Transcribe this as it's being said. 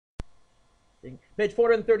Page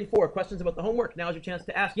 434, questions about the homework. Now is your chance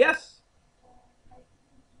to ask. Yes?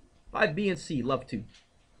 5B and C, love to.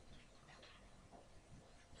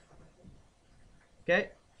 Okay.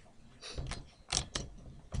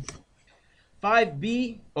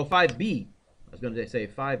 5B, oh, 5B. I was going to say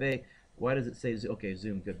 5A. Why does it say, okay,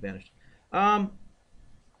 Zoom, good, vanished.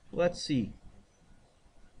 Let's see.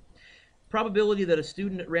 Probability that a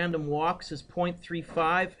student at random walks is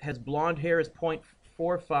 0.35, has blonde hair is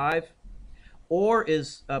 0.45, or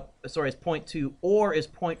is, is 0.2, or is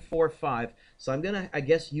 0.45. So I'm going to, I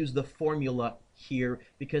guess, use the formula here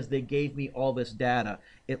because they gave me all this data.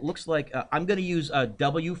 It looks like I'm going to use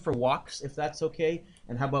W for walks, if that's okay,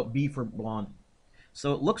 and how about B for blonde?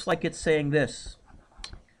 So it looks like it's saying this.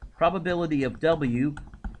 Probability of W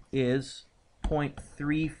is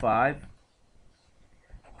 0.35.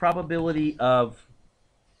 Probability of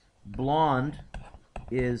blonde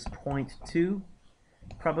is 0.2.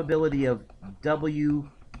 Probability of W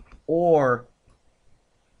or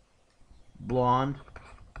blonde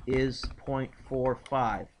is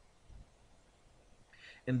 0.45.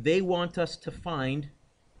 And they want us to find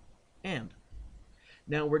and.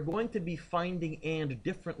 Now we're going to be finding and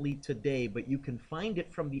differently today, but you can find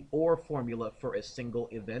it from the or formula for a single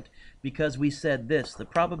event because we said this, the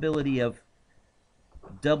probability of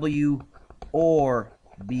W or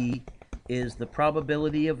B is the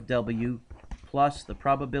probability of W plus the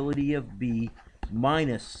probability of B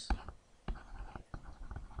minus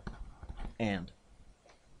and.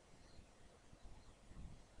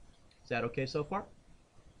 Is that okay so far?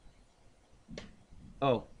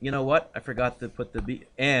 Oh, you know what? I forgot to put the B.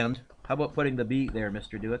 And how about putting the B there,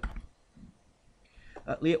 Mr. Dueck?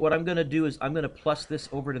 Leah, what I'm going to do is I'm going to plus this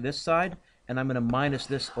over to this side, and I'm going to minus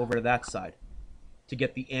this over to that side to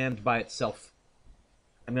get the and by itself.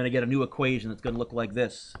 I'm going to get a new equation that's going to look like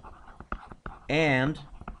this. And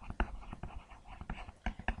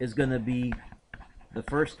is going to be the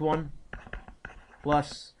first one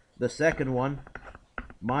plus the second one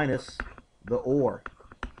minus the or.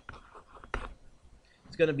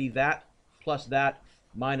 It's going to be that plus that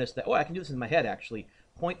minus that. Oh, I can do this in my head, actually.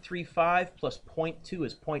 0.35 plus 0.2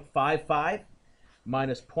 is 0.55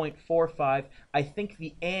 minus 0.45. I think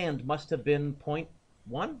the and must have been 0.1.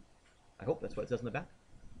 I hope that's what it says in the back.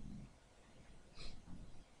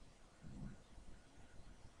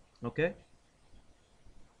 Okay.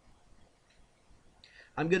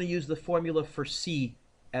 I'm going to use the formula for C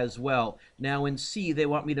as well. Now in C, they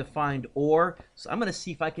want me to find or, so I'm going to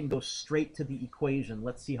see if I can go straight to the equation.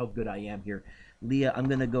 Let's see how good I am here. Leah, I'm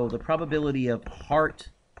going to go the probability of heart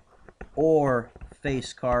or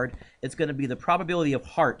face card. It's going to be the probability of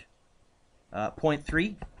heart,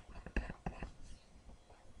 0.3,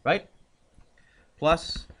 right?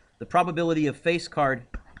 Plus the probability of face card,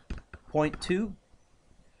 0.2,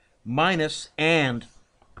 minus and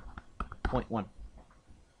 0.1.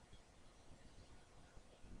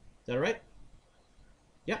 Is that all right?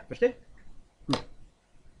 Yeah, verstehe.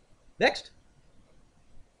 Next.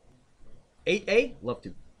 8A, love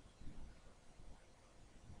to.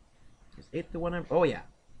 Is 8 the one I'm... Oh, yeah.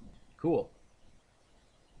 Cool.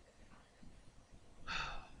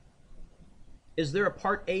 Is there a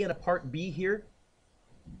part A and a part B here?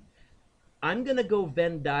 I'm going to go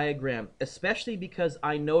Venn diagram, especially because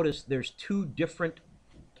I noticed there's two different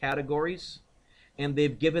categories, and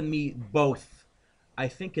they've given me both. I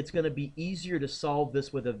think it's going to be easier to solve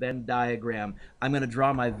this with a Venn diagram. I'm going to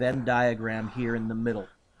draw my Venn diagram here in the middle.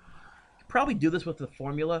 Probably do this with the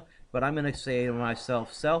formula, but I'm going to say to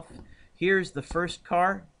myself, here's the first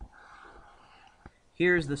car,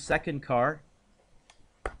 here's the second car,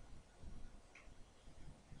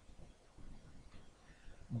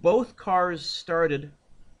 both cars started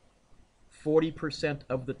 40%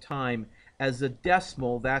 of the time. As a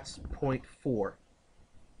decimal, that's 0.4.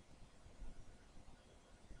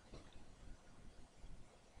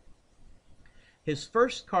 His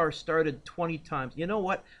first car started 20 times. You know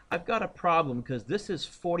what? I've got a problem because this is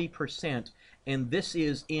 40% and this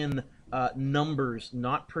is in numbers,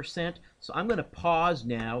 not percent. So I'm going to pause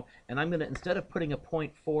now and I'm going to, instead of putting a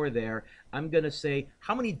 0.4 there, I'm going to say,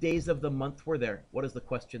 how many days of the month were there? What does the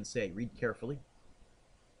question say? Read carefully.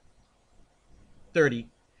 30.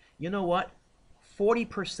 You know what?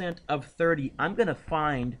 40% of 30. I'm going to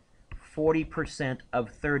find 40% of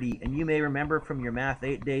 30. And you may remember from your Math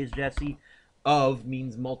 8 days, Jesse, of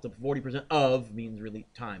means multiple, 40% of means really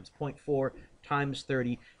times. 0.4 times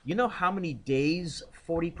 30. You know how many days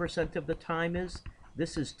 40% of the time is?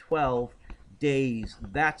 This is 12 days.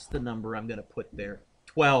 That's the number I'm going to put there.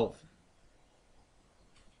 12.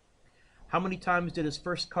 How many times did his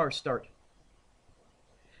first car start?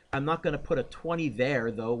 I'm not going to put a 20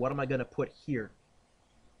 there, though. What am I going to put here?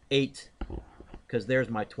 8, because there's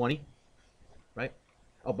my 20, right?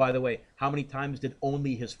 Oh, by the way, how many times did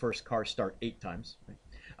only his first car start? 8 times.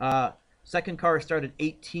 Right? Second car started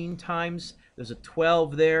 18 times. There's a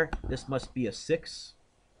 12 there. This must be a 6.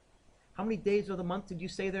 How many days of the month did you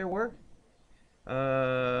say there were?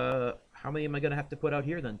 How many am I going to have to put out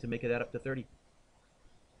here, then, to make it add up to 30?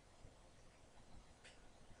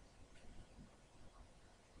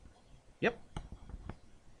 Yep.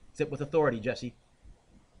 Sit with authority, Jesse.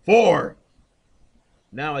 4.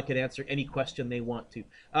 Now I can answer any question they want to.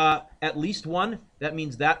 At least one. That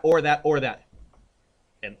means that, or that, or that.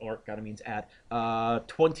 And or kind of means add.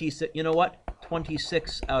 26. You know what?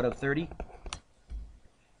 26 out of 30.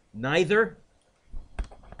 Neither.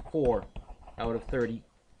 4 out of 30.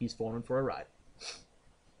 He's falling for a ride.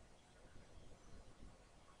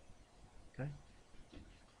 Okay.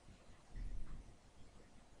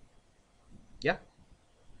 Yeah.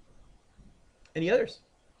 Any others?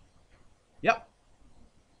 Yep.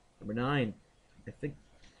 Number 9. I think.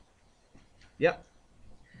 Yep.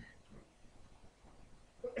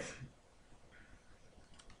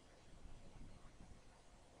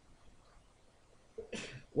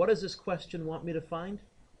 What does this question want me to find?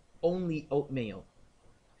 Only oatmeal.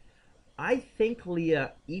 I think,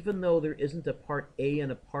 Leah, even though there isn't a part A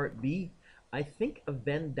and a part B, I think a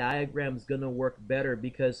Venn diagram is going to work better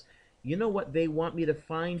because you know what they want me to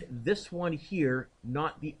find? This one here,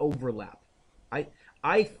 not the overlap.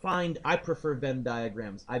 I find I prefer Venn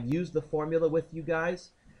diagrams. I've used the formula with you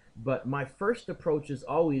guys, but my first approach is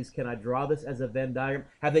always, can I draw this as a Venn diagram?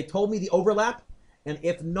 Have they told me the overlap? And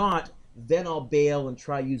if not, then I'll bail and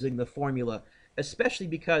try using the formula, especially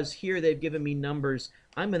because here they've given me numbers.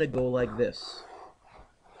 I'm going to go like this.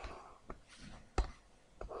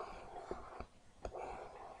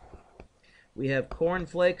 We have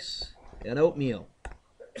cornflakes and oatmeal.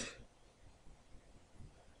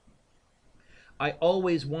 I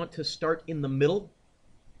always want to start in the middle.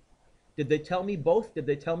 Did they tell me both? Did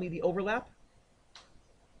they tell me the overlap?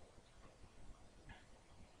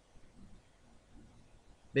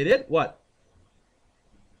 They did? What?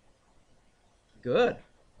 Good.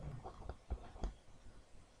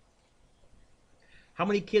 How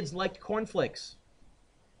many kids liked cornflakes?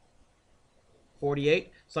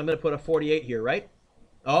 48. So I'm going to put a 48 here, right?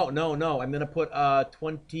 Oh, no. I'm going to put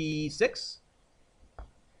 26.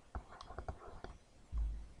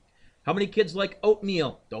 How many kids like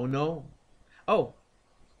oatmeal? Don't know. Oh.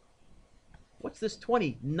 What's this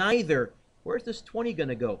 20? Neither. Where's this 20 going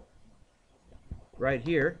to go? Right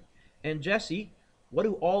here. And Jesse, what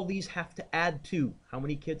do all these have to add to? How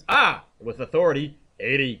many kids? Ah, with authority,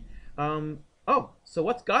 80. Oh, so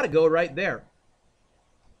what's got to go right there?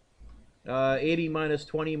 80 minus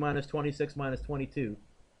 20 minus 26 minus 22.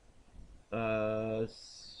 12?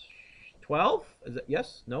 Is it?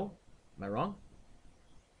 Yes? No? Am I wrong?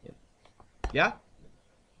 Yeah?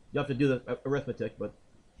 You have to do the arithmetic, but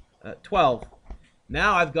 12.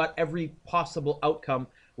 Now I've got every possible outcome.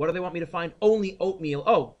 What do they want me to find? Only oatmeal.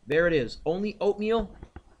 Oh, there it is. Only oatmeal.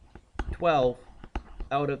 12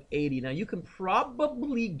 out of 80. Now you can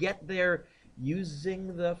probably get there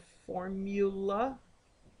using the formula.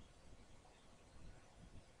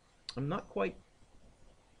 I'm not quite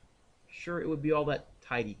sure it would be all that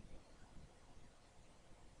tidy.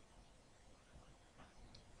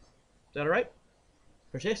 Is that all right?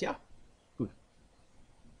 Purchase, yeah? Good.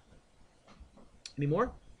 Any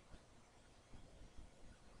more?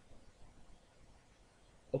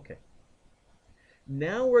 Okay.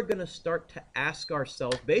 Now we're going to start to ask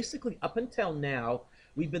ourselves, basically up until now,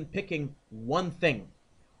 we've been picking one thing,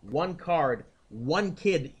 one card, one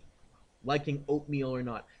kid liking oatmeal or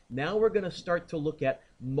not. Now we're going to start to look at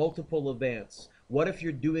multiple events. What if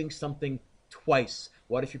you're doing something twice?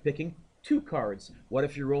 What if you're picking 2 cards? What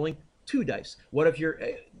if you're rolling 2 dice? What if you're...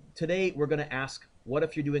 today we're going to ask, what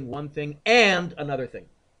if you're doing one thing and another thing?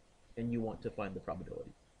 And you want to find the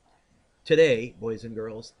probability. Today, boys and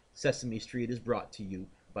girls, Sesame Street is brought to you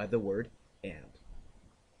by the word and.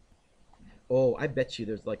 Oh, I bet you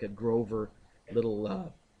there's like a Grover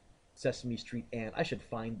little Sesame Street and. I should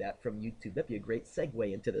find that from YouTube. That'd be a great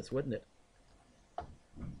segue into this, wouldn't it?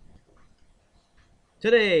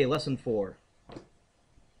 Today, lesson 4.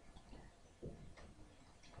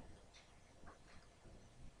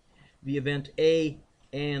 The event A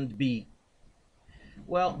and B.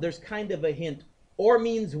 Well, there's kind of a hint. Or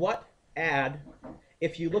means what? Add.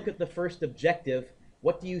 If you look at the first objective,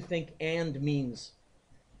 what do you think and means?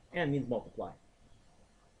 And means multiply.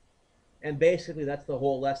 And basically that's the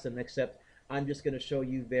whole lesson, except I'm just going to show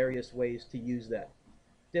you various ways to use that.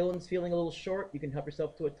 Dylan's feeling a little short. You can help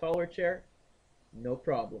yourself to a taller chair. No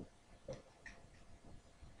problem.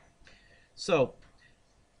 So,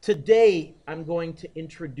 today I'm going to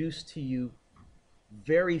introduce to you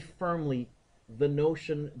very firmly the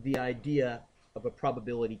notion, the idea of a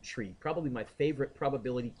probability tree. Probably my favorite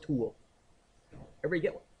probability tool. Everybody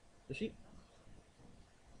get one? The sheet?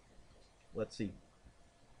 Let's see.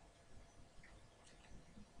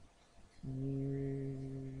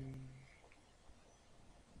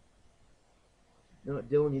 No,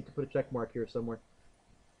 Dylan, you need to put a check mark here somewhere.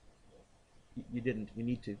 You didn't. You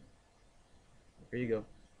need to. Here you go.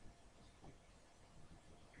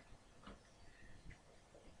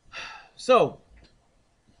 So,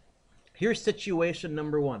 here's situation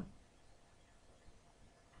number one.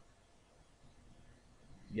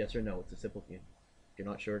 Yes or no? It's a simple game. If you're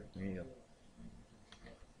not sure, there you go.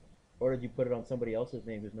 Or did you put it on somebody else's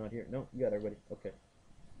name who's not here? No, you got everybody. Okay.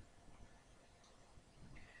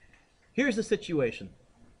 Here's the situation.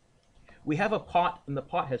 We have a pot, and the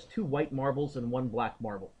pot has 2 white marbles and 1 black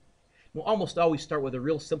marble. We'll almost always start with a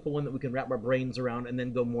real simple one that we can wrap our brains around and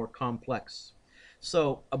then go more complex.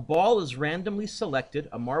 So a ball is randomly selected,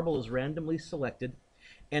 a marble is randomly selected,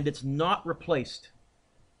 and it's not replaced.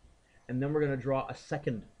 And then we're going to draw a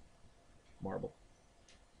second marble.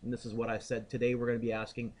 And this is what I said. Today we're going to be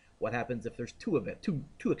asking what happens if there's two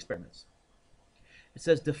experiments. It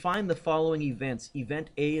says define the following events.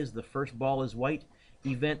 Event A is the first ball is white.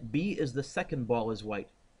 Event B is the second ball is white.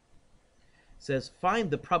 It says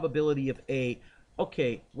find the probability of A.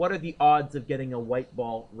 Okay, what are the odds of getting a white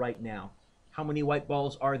ball right now? How many white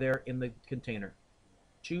balls are there in the container?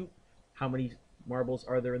 2. How many marbles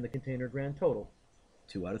are there in the container grand total?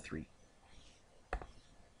 2 out of 3.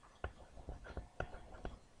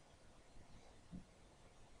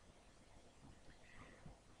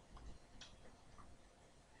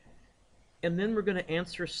 And then we're going to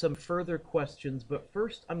answer some further questions, but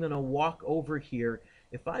first I'm going to walk over here.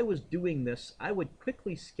 If I was doing this, I would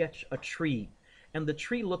quickly sketch a tree, and the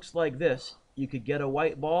tree looks like this. You could get a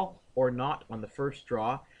white ball or not on the first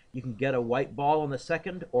draw. You can get a white ball on the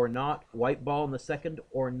second or not, white ball on the second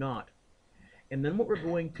or not. And then what we're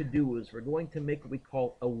going to do is we're going to make what we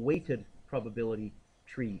call a weighted probability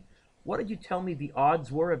tree. What did you tell me the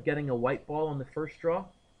odds were of getting a white ball on the first draw?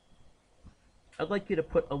 I'd like you to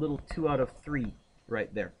put a little 2 out of 3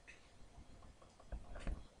 right there.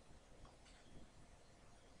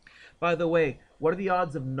 By the way, what are the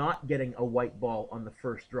odds of not getting a white ball on the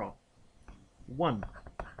first draw? 1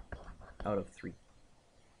 out of 3.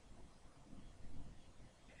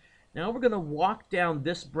 Now we're going to walk down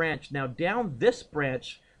this branch. Now down this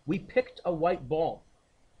branch, we picked a white ball.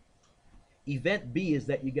 Event B is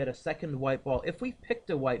that you get a second white ball. If we picked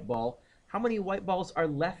a white ball, how many white balls are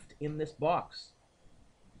left in this box?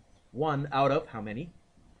 1 out of how many?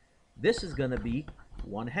 This is going to be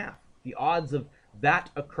 1/2. The odds of that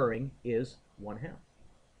occurring is 1/2.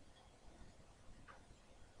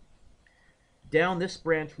 Down this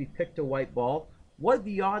branch, we picked a white ball. What are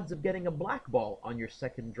the odds of getting a black ball on your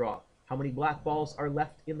second draw? How many black balls are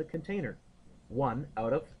left in the container? 1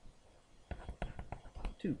 out of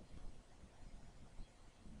 2.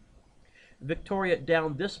 Victoria,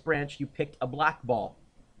 down this branch, you picked a black ball.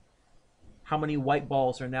 How many white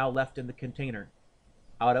balls are now left in the container?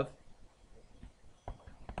 Out of?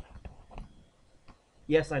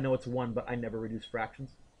 Yes, I know it's 1, but I never reduce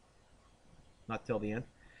fractions. Not till the end.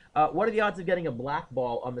 What are the odds of getting a black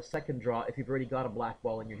ball on the second draw if you've already got a black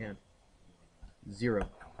ball in your hand? 0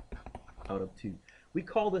 out of 2. We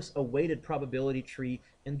call this a weighted probability tree,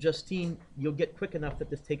 and Justine, you'll get quick enough that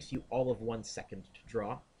this takes you all of 1 second to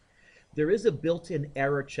draw. There is a built-in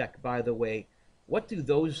error check, by the way. What do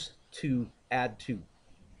those 2 add to?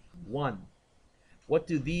 1. What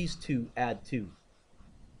do these 2 add to?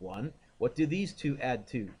 1. What do these 2 add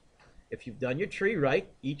to? If you've done your tree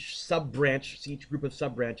right, each sub-branch, each group of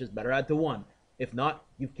sub-branches better add to 1. If not,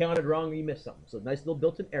 you've counted wrong or you missed something. So nice little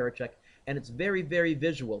built-in error check, and it's very, very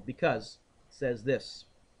visual because it says this.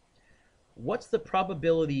 What's the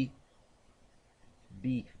probability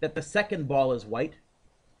B that the second ball is white,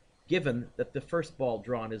 given that the first ball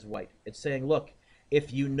drawn is white? It's saying, look,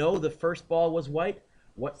 if you know the first ball was white,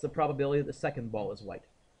 what's the probability that the second ball is white?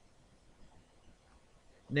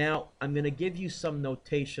 Now, I'm going to give you some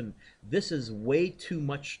notation. This is way too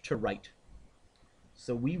much to write.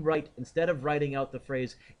 So we write, instead of writing out the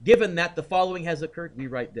phrase, given that the following has occurred, we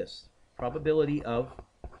write this. Probability of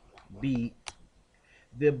B.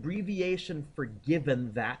 The abbreviation for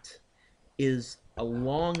given that is a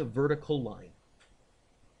long vertical line.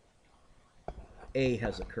 A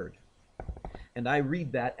has occurred. And I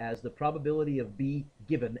read that as the probability of B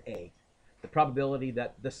given A. the probability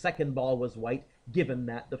that the second ball was white, given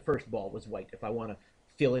that the first ball was white, if I want to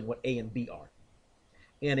fill in what A and B are.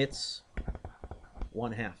 And it's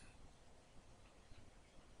 1/2.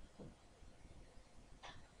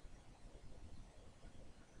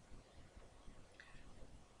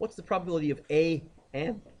 What's the probability of A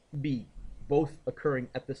and B both occurring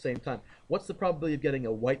at the same time? What's the probability of getting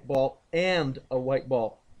a white ball and a white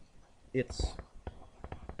ball? It's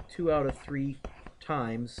 2 out of 3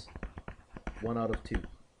 times 1 out of 2.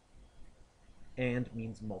 And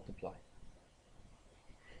means multiply.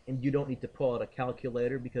 And you don't need to pull out a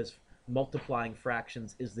calculator because multiplying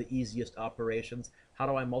fractions is the easiest operations. How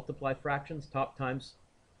do I multiply fractions? Top times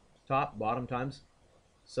top, bottom times.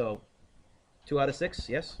 So 2 out of 6,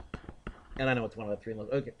 yes? And I know it's 1 out of 3.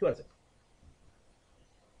 Okay, 2 out of 6.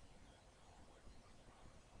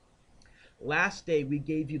 Last day we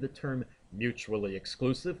gave you the term mutually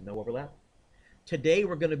exclusive, no overlap. Today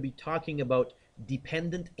we're going to be talking about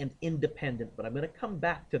dependent and independent, but I'm going to come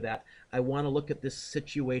back to that. I want to look at this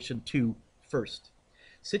situation 2 first.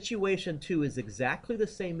 Situation 2 is exactly the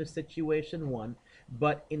same as situation 1,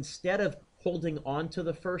 but instead of holding on to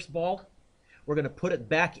the first ball, we're going to put it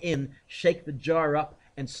back in, shake the jar up,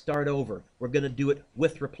 and start over. We're going to do it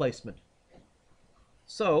with replacement.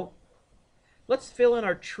 So let's fill in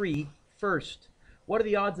our tree first. What are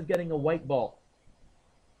the odds of getting a white ball?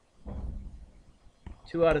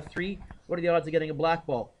 2 out of 3. What are the odds of getting a black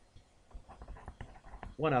ball?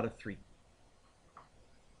 1 out of 3.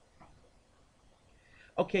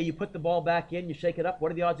 Okay, you put the ball back in, you shake it up.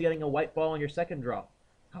 What are the odds of getting a white ball on your second draw?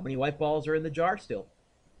 How many white balls are in the jar still?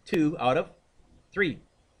 2 out of 3.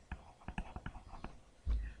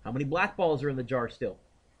 How many black balls are in the jar still?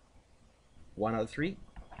 1 out of 3.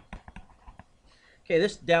 Okay,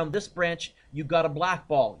 down this branch, you got a black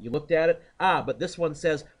ball. You looked at it. But this one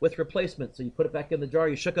says with replacement. So you put it back in the jar.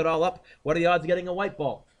 You shook it all up. What are the odds of getting a white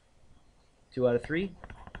ball? 2 out of 3.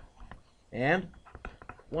 And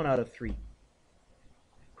 1 out of 3.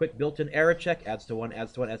 Quick built-in error check. Adds to 1,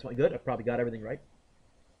 adds to 1, adds to 1. Good. I probably got everything right.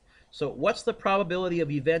 So what's the probability of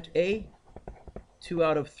event A? 2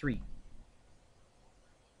 out of 3.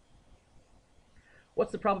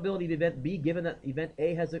 What's the probability of event B given that event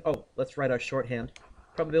A has a... Oh, let's write our shorthand.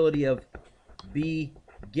 Probability of B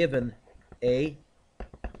given A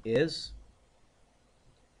is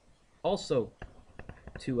also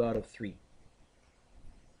 2 out of 3.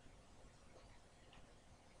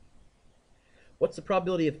 What's the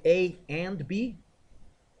probability of A and B?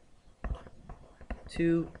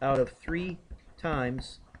 2 out of 3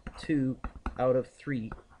 times 2 out of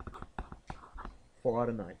 3, 4 out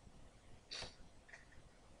of 9.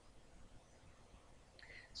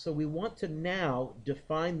 So we want to now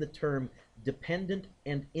define the term dependent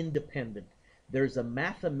and independent. There's a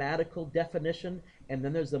mathematical definition, and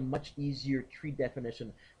then there's a much easier tree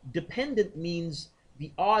definition. Dependent means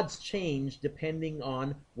the odds change depending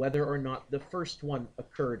on whether or not the first one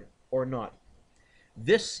occurred or not.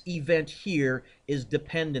 This event here is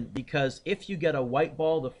dependent because if you get a white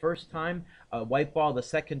ball the first time, a white ball the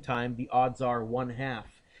second time, the odds are 1/2.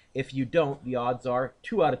 If you don't, the odds are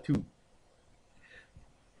 2 out of 2.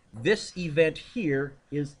 This event here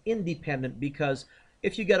is independent because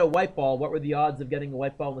if you get a white ball, what were the odds of getting a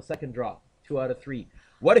white ball in the second draw? 2 out of 3.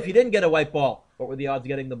 What if you didn't get a white ball? What were the odds of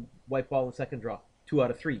getting the white ball in the second draw? 2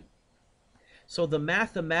 out of 3. So the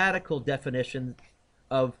mathematical definition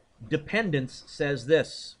of dependence says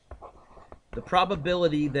this: the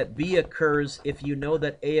probability that B occurs if you know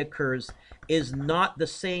that A occurs is not the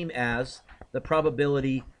same as the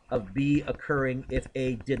probability of B occurring if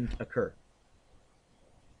A didn't occur.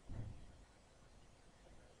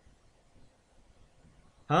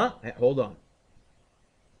 Huh? Hold on.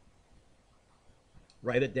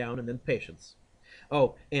 Write it down and then patience.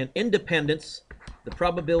 Oh, and independence, the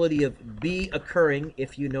probability of B occurring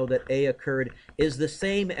if you know that A occurred is the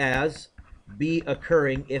same as B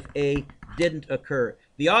occurring if A didn't occur.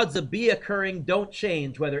 The odds of B occurring don't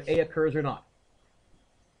change whether A occurs or not.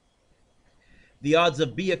 The odds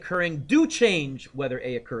of B occurring do change whether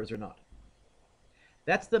A occurs or not.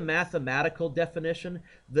 That's the mathematical definition.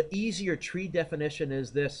 The easier tree definition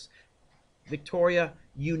is this. Victoria,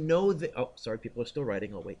 you know that... Oh, sorry, people are still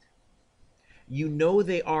writing. I'll wait. You know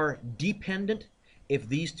they are dependent if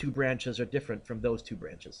these two branches are different from those two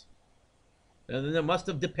branches. And then it must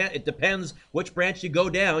have it depends which branch you go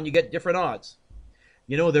down, you get different odds.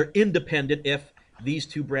 You know they're independent if these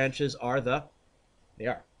two branches are they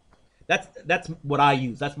are. That's what I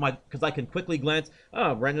use. That's my, because I can quickly glance,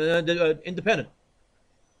 independent.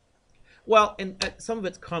 Well, and some of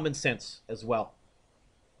it's common sense as well.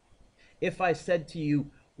 If I said to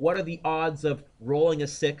you, what are the odds of rolling a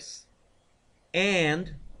 6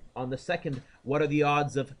 And on the second, what are the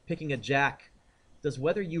odds of picking a jack? Does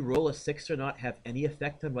whether you roll a 6 or not have any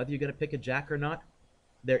effect on whether you're going to pick a jack or not?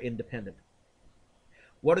 They're independent.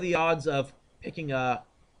 What are the odds of picking a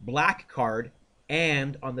black card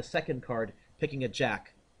and on the second card picking a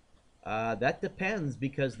jack? That depends,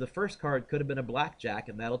 because the first card could have been a black jack,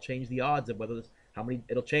 and that'll change the odds of whether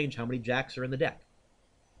it'll change how many jacks are in the deck.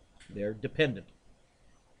 They're dependent.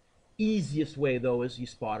 Easiest way, though, is you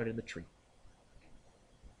spot it in the tree.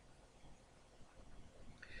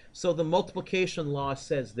 So the multiplication law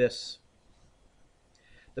says this.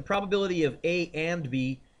 The probability of A and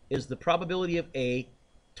B is the probability of A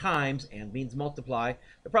times, and means multiply,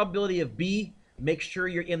 the probability of B. Make sure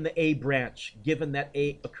you're in the A branch, given that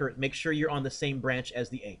A occurs. Make sure you're on the same branch as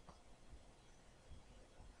the A.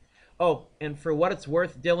 Oh, and for what it's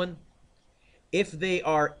worth, Dylan, if they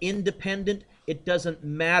are independent, it doesn't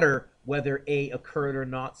matter whether A occurred or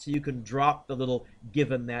not, so you can drop the little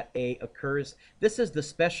given that A occurs. This is the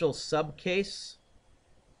special sub case.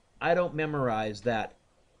 I don't memorize that.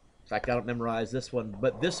 In fact, I don't memorize this one,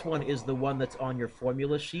 but this one is the one that's on your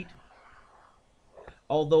formula sheet.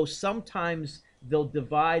 Although sometimes they'll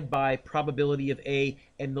divide by probability of A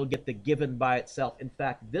and they'll get the given by itself. In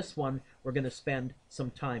fact, this one we're going to spend some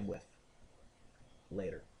time with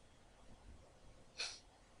later.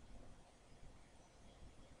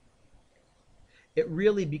 It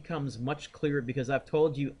really becomes much clearer because I've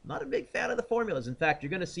told you, I'm not a big fan of the formulas. In fact, you're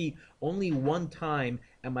going to see only one time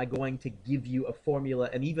am I going to give you a formula,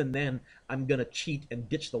 and even then I'm going to cheat and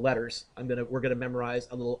ditch the letters. We're going to memorize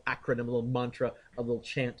a little acronym, a little mantra, a little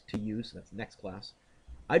chant to use. That's next class.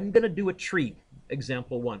 I'm going to do a tree.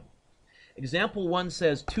 Example 1. Example 1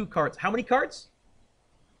 says 2 cards. How many cards?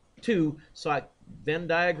 2. So Venn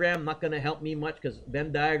diagram not going to help me much, because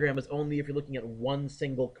Venn diagram is only if you're looking at one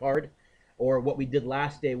single card. Or what we did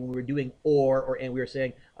last day when we were doing and we were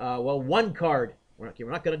saying, well, 1 card. We're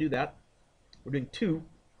not going to do that. We're doing 2.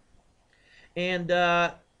 And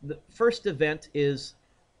the first event is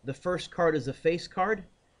the first card is a face card.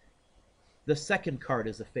 The second card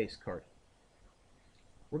is a face card.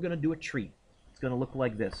 We're going to do a tree. It's going to look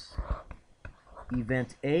like this.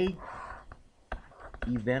 Event A,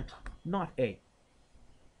 event not A.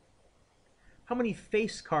 How many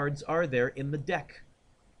face cards are there in the deck?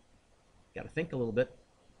 Got to think a little bit.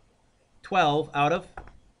 12 out of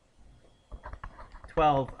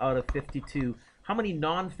 52. How many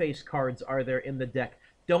non-face cards are there in the deck?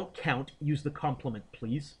 Don't count. Use the complement,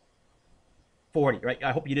 please. 40, right?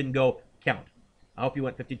 I hope you didn't go count. I hope you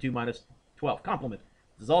went 52 minus 12. Complement.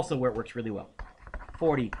 This is also where it works really well.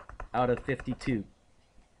 40 out of 52.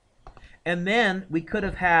 And then we could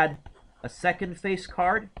have had a second face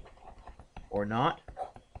card or not.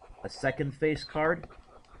 A second face card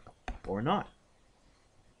or not.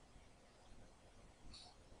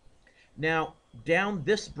 Now, down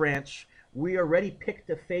this branch, we already picked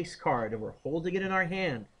a face card, and we're holding it in our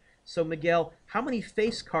hand. So, Miguel, how many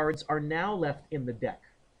face cards are now left in the deck?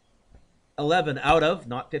 11 out of,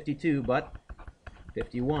 not 52, but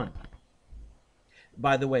 51.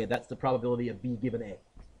 By the way, that's the probability of B given A.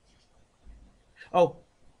 Oh,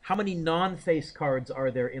 how many non-face cards are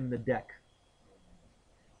there in the deck?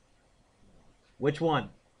 Which one?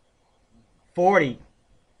 40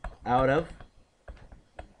 out of.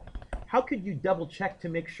 How could you double check to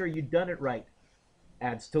make sure you've done it right?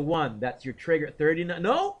 Adds to 1. That's your trigger. 39.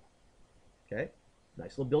 No? Okay.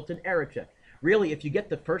 Nice little built-in error check. Really, if you get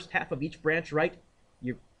the first half of each branch right,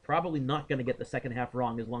 you're probably not going to get the second half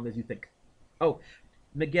wrong as long as you think. Oh,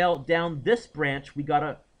 Miguel, down this branch, we got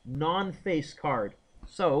a non-face card.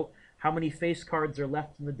 So, how many face cards are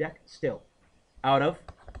left in the deck still? Out of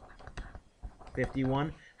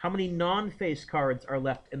 51. How many non-face cards are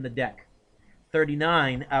left in the deck?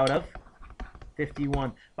 39 out of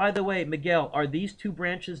 51. By the way, Miguel, are these 2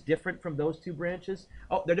 branches different from those 2 branches?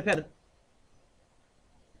 Oh, they're dependent.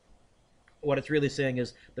 What it's really saying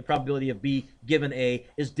is the probability of B given A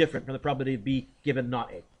is different from the probability of B given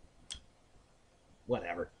not A.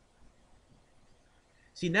 Whatever.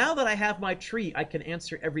 See, now that I have my tree, I can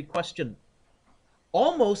answer every question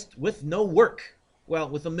almost with no work. Well,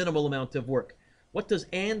 with a minimal amount of work. What does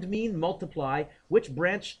and mean? Multiply. Which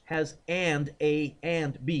branch has and A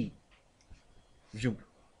and B? Zoom.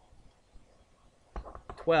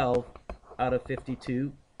 12 out of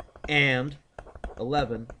 52 and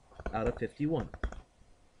 11 out of 51.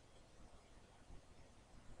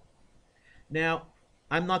 Now,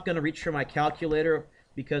 I'm not going to reach for my calculator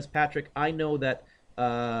because, Patrick, I know that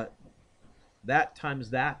that times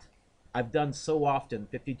that, I've done so often,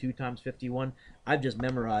 52 times 51, I've just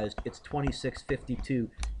memorized it's 2652.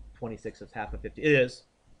 26 is half of 50. It is.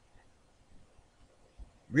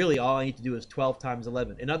 Really, all I need to do is 12 times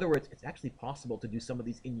 11. In other words, it's actually possible to do some of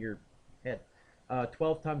these in your head.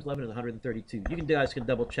 12 times 11 is 132. You guys can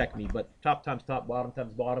double check me, but top times top, bottom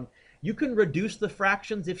times bottom. You can reduce the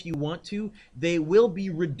fractions if you want to. They will be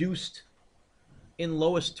reduced in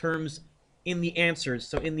lowest terms in the answers.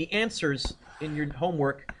 So in the answers in your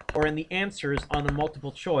homework or in the answers on the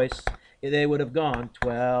multiple choice, they would have gone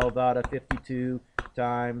 12 out of 52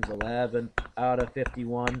 times 11 out of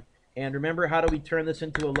 51. And remember, how do we turn this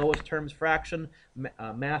into a lowest terms fraction?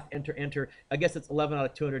 Math, enter, enter. I guess it's 11 out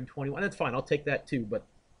of 221. That's fine. I'll take that too, but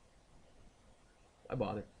why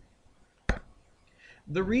bother?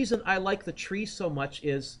 The reason I like the tree so much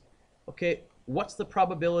is, okay, what's the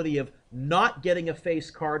probability of not getting a face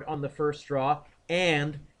card on the first draw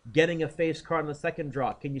and getting a face card on the second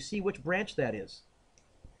draw? Can you see which branch that is?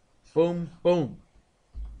 Boom, boom.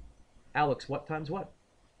 Alex, what times what?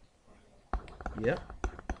 Yep.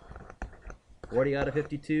 40 out of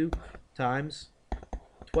 52 times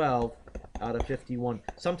 12 out of 51.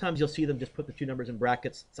 Sometimes you'll see them just put the two numbers in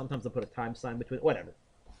brackets. Sometimes they'll put a time sign between. Whatever.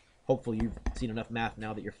 Hopefully you've seen enough math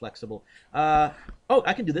now that you're flexible. Oh,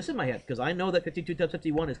 I can do this in my head because I know that 52 times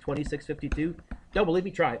 51 is 2652. Don't believe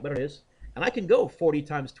me? Try it, but it is. And I can go 40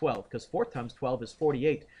 times 12 because 4 times 12 is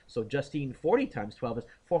 48. So Justine, 40 times 12 is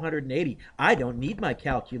 480. I don't need my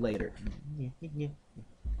calculator.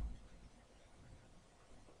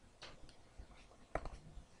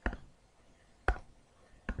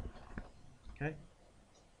 Okay.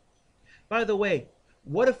 By the way,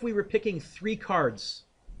 what if we were picking 3 cards?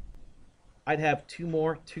 I'd have 2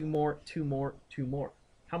 more, 2 more, 2 more, 2 more.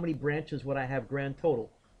 How many branches would I have grand total?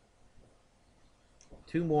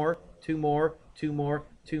 2 more, 2 more, 2 more,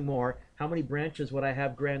 2 more. How many branches would I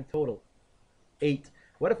have grand total? 8.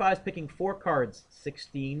 What if I was picking 4 cards?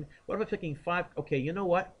 16. What if I was picking 5? Okay, you know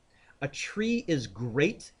what? A tree is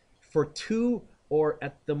great for 2 or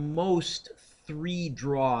at the most 3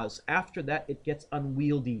 draws. After that, it gets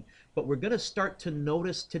unwieldy. But we're going to start to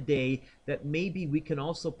notice today that maybe we can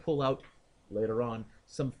also pull out, later on,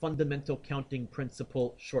 some fundamental counting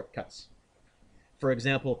principle shortcuts. For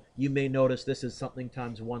example, you may notice this is something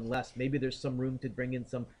times 1 less. Maybe there's some room to bring in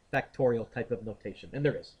some factorial type of notation, and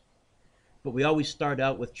there is. But we always start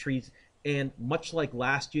out with trees, and much like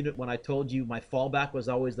last unit when I told you my fallback was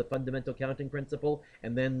always the fundamental counting principle,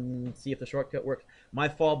 and then see if the shortcut works, my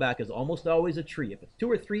fallback is almost always a tree. If it's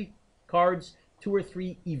 2 or 3 cards, 2 or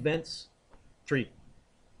 3 events, tree.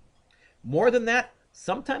 More than that,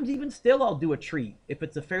 sometimes even still I'll do a tree if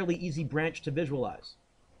it's a fairly easy branch to visualize.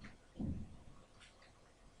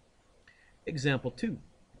 Example 2.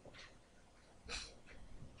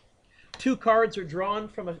 2 cards are drawn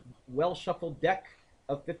from a well-shuffled deck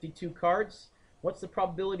of 52 cards. What's the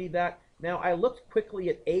probability that... Now, I looked quickly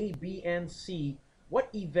at A, B, and C. What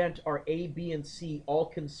event are A, B, and C all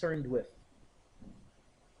concerned with?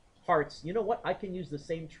 Hearts. You know what? I can use the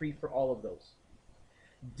same tree for all of those.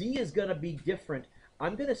 D is going to be different.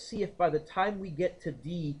 I'm going to see if by the time we get to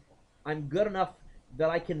D, I'm good enough that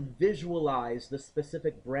I can visualize the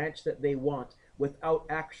specific branch that they want without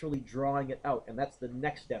actually drawing it out. And that's the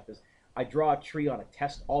next step. Is I draw a tree on a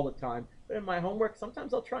test all the time, but in my homework,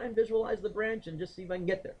 sometimes I'll try and visualize the branch and just see if I can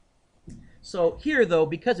get there. So here, though,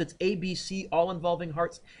 because it's A, B, C, all involving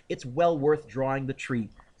hearts, it's well worth drawing the tree.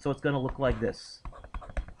 So it's going to look like this.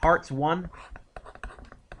 Hearts 1,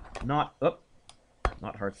 not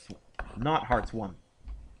hearts 1.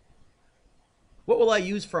 What will I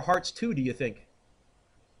use for hearts 2, do you think?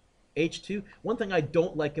 H2? One thing I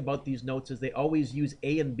don't like about these notes is they always use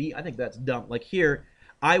A and B. I think that's dumb. Like here,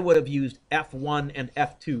 I would have used F1 and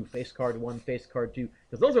F2, face card 1, face card 2,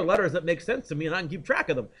 because those are letters that make sense to me and I can keep track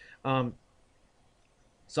of them.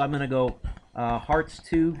 So I'm going to go hearts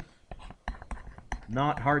 2,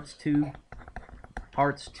 not hearts 2,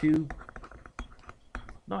 hearts 2,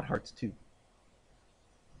 not hearts 2.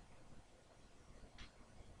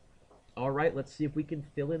 All right, let's see if we can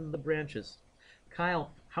fill in the branches.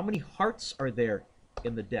 Kyle, how many hearts are there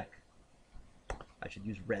in the deck? I should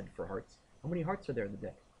use red for hearts. How many hearts are there in the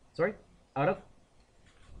deck? Sorry? Out of?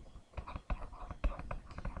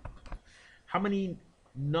 How many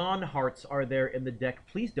non-hearts are there in the deck?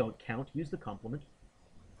 Please don't count. Use the complement.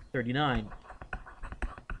 39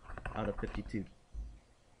 out of 52.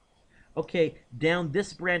 Okay, down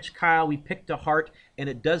this branch, Kyle, we picked a heart, and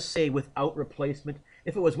it does say without replacement.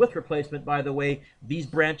 If it was with replacement, by the way, these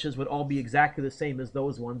branches would all be exactly the same as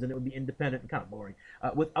those ones, and it would be independent and kind of boring.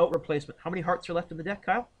 Without replacement, how many hearts are left in the deck,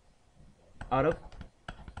 Kyle? Out of?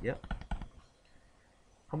 Yep.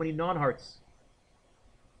 How many non-hearts?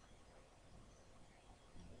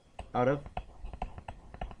 Out of?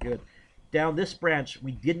 Good. Down this branch,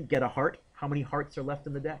 we didn't get a heart. How many hearts are left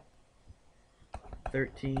in the deck?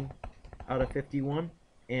 13 out of 51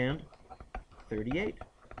 and 38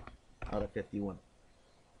 out of 51.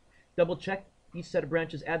 Double check. Each set of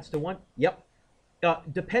branches adds to 1. Yep.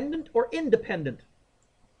 Dependent or independent?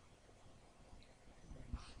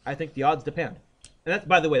 I think the odds depend. And that's,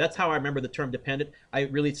 by the way, that's how I remember the term dependent. I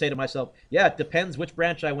really say to myself, yeah, it depends which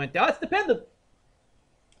branch I went down. It's dependent.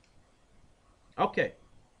 Okay.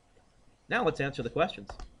 Now let's answer the questions.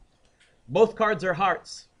 Both cards are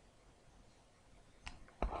hearts.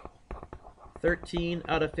 13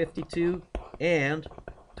 out of 52 and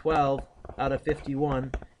 12 out of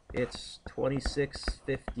 51. It's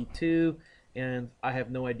 2652, and I have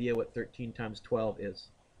no idea what 13 times 12 is.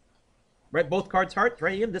 Right? Both cards hearts,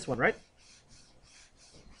 right? Ian? This one, right?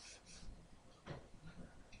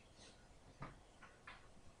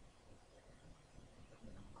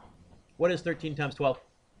 What is 13 times 12?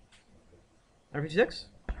 156?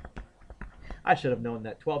 I should have known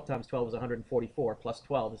that. 12 times 12 is 144, plus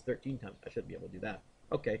 12 is 13 times. I should be able to do that.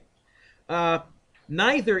 Okay.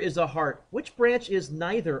 Neither is a heart. Which branch is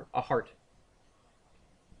neither a heart?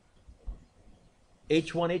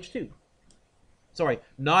 H1, H2. Sorry,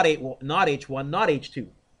 not H1, not H2. I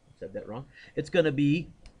said that wrong. It's going to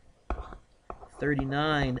be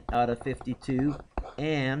 39 out of 52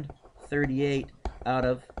 and 38 out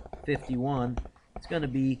of 51. It's going to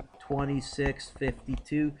be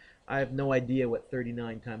 2652. I have no idea what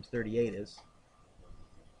 39 times 38 is.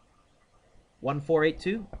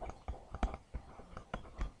 1482?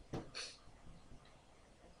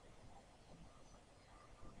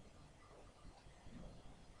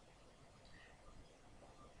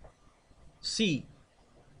 C.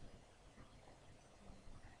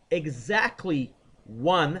 Exactly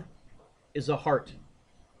 1 is a heart.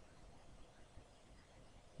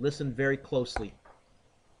 Listen very closely.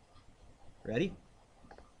 Ready?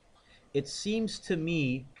 It seems to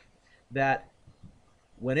me that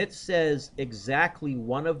when it says exactly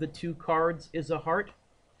one of the two cards is a heart,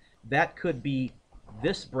 that could be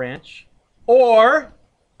this branch or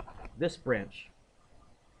this branch.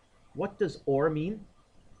 What does or mean?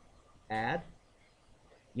 Add.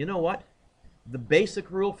 You know what? The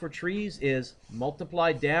basic rule for trees is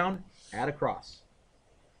multiply down, add across.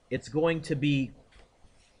 It's going to be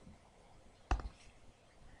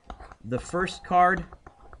the first card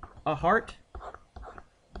a heart,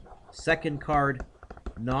 second card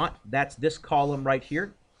not. That's this column right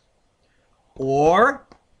here. Or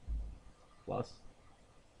plus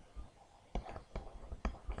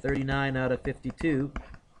 39 out of 52,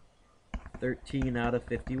 13 out of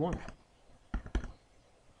 51.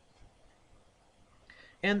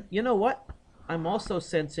 And you know what? I'm also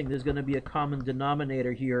sensing there's going to be a common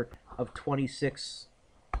denominator here of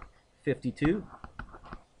 2652.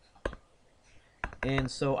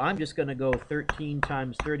 And so I'm just going to go 13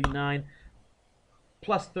 times 39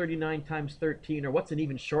 plus 39 times 13, or what's an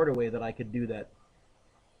even shorter way that I could do that?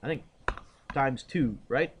 I think times 2,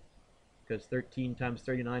 right? Because 13 times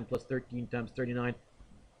 39 plus 13 times 39,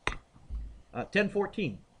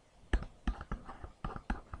 1014.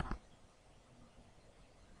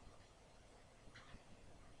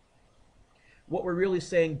 What we're really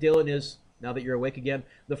saying, Dylan, is, now that you're awake again,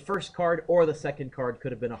 the first card or the second card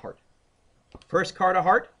could have been a heart. First card a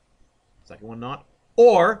heart, second one not.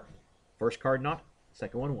 Or first card not,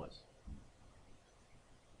 second one was.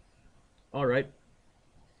 All right.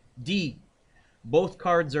 D, both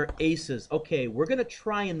cards are aces. Okay, we're going to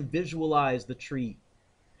try and visualize the tree.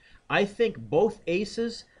 I think both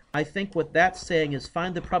aces, I think what that's saying is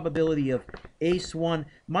find the probability of ace 1.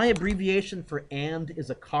 My abbreviation for and is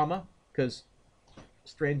a comma, because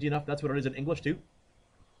strangely enough, that's what it is in English too.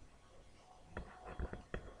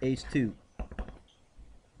 Ace 2.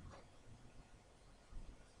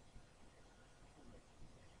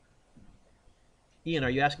 Ian,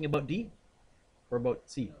 are you asking about D or about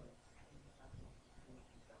C?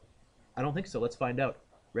 I don't think so. Let's find out.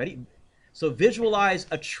 Ready? So visualize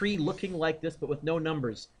a tree looking like this, but with no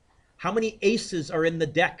numbers. How many aces are in the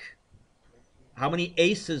deck? How many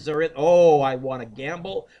aces are in? Oh, I want to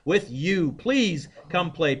gamble with you. Please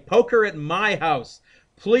come play poker at my house.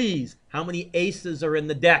 Please. How many aces are in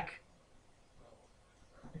the deck?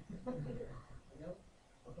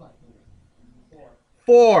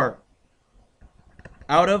 4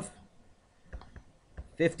 out of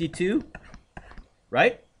 52,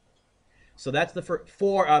 right? So that's the first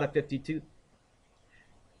 4 out of 52.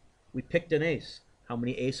 We picked an ace. How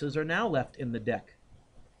many aces are now left in the deck?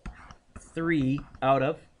 3 out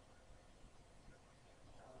of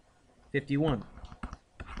 51.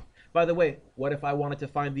 By the way, what if I wanted to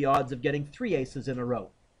find the odds of getting 3 aces in a row?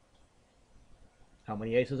 How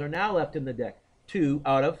many aces are now left in the deck? 2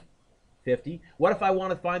 out of 50. What if I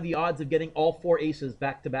want to find the odds of getting all 4 aces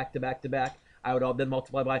back to back to back to back? I would then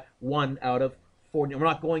multiply by 1 out of 40. We're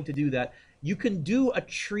not going to do that. You can do a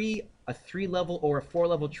tree, a 3-level or a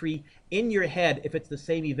 4-level tree in your head if it's the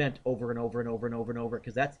same event over and over and over and over and over,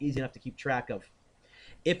 because that's easy enough to keep track of.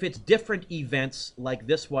 If it's different events like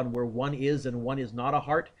this one where one is and one is not a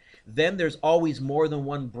heart, then there's always more than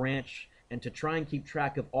one branch. And to try and keep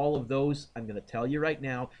track of all of those, I'm going to tell you right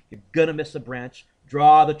now, you're going to miss a branch.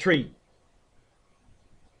 Draw the tree.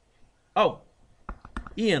 Oh,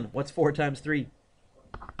 Ian, what's 4 times 3?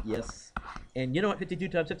 Yes. And you know what 52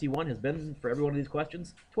 times 51 has been for every one of these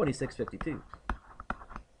questions? 2652.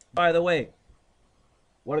 By the way,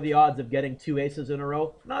 what are the odds of getting 2 aces in a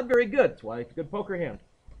row? Not very good. That's why it's a good poker hand.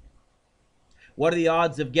 What are the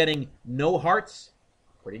odds of getting no hearts?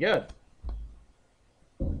 Pretty good.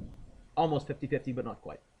 Almost 50-50, but not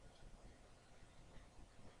quite.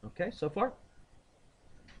 Okay, so far?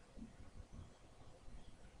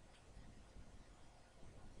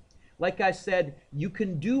 Like I said, you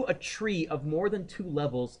can do a tree of more than 2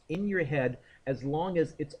 levels in your head as long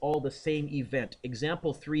as it's all the same event.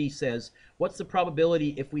 Example 3 says, what's the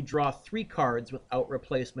probability if we draw 3 cards without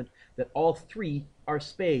replacement that all 3 are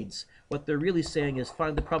spades? What they're really saying is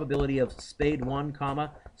find the probability of spade 1,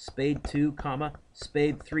 comma, spade 2, comma,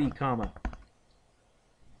 spade 3, comma.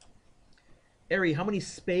 Ari, how many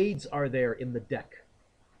spades are there in the deck?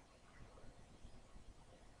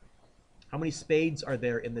 How many spades are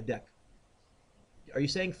there in the deck? Are you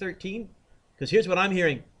saying 13? Because here's what I'm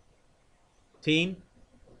hearing. Teen.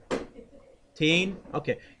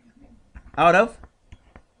 Okay. Out of.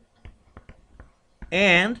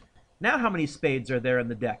 And now how many spades are there in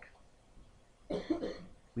the deck?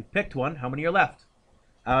 We've picked one. How many are left?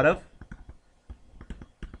 Out of.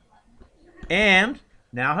 And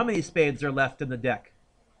now how many spades are left in the deck?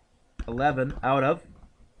 11 out of.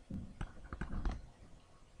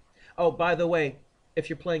 Oh, by the way, if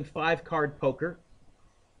you're playing 5-card poker,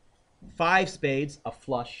 5 spades, a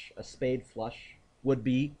flush, a spade flush, would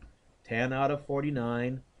be 10 out of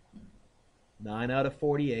 49, 9 out of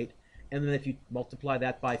 48. And then if you multiply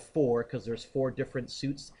that by 4, because there's 4 different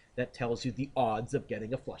suits, that tells you the odds of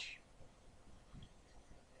getting a flush.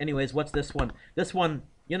 Anyways, what's this one? This one,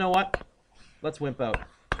 you know what? Let's wimp out.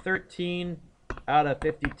 13 out of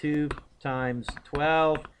 52 times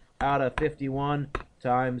 12 out of 51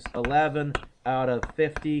 times 11 out of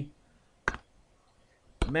 50.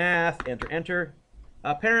 Math, enter, enter.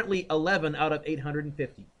 Apparently 11 out of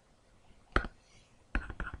 850.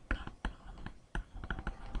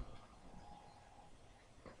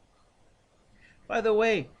 By the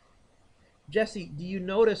way, Jesse, do you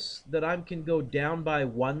notice that I can go down by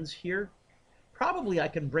ones here? Probably I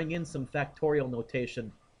can bring in some factorial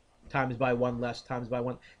notation, times by 1 less, times by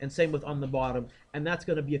 1, and same with on the bottom. And that's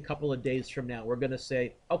going to be a couple of days from now. We're going to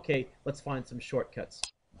say, okay, let's find some shortcuts.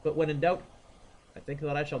 But when in doubt, I think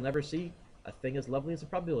that I shall never see a thing as lovely as a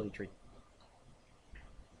probability tree,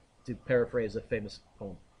 to paraphrase a famous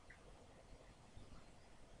poem.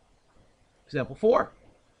 Example 4.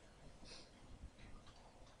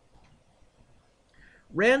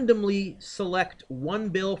 Randomly select 1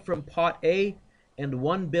 bill from pot A and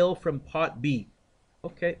 1 bill from pot B.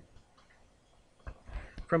 Okay.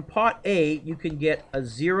 From pot A, you can get a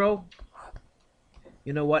 0.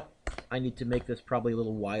 You know what? I need to make this probably a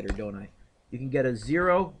little wider, don't I? You can get a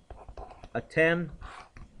 0, a 10,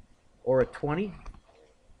 or a 20.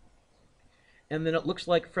 And then it looks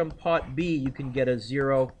like from pot B, you can get a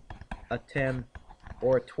 0, a 10,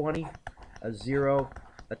 or a 20, a 0,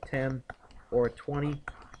 a 10, or a 20,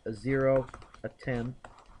 a 0, a 10,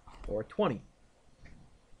 or a 20.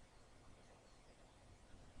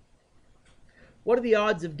 What are the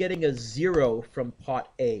odds of getting a 0 from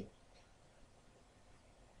pot A?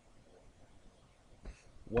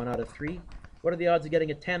 1 out of 3. What are the odds of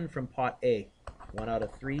getting a 10 from pot A? 1 out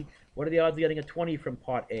of 3. What are the odds of getting a 20 from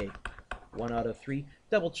pot A? 1 out of 3.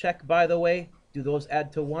 Double check, by the way. Do those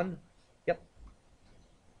add to 1? Yep.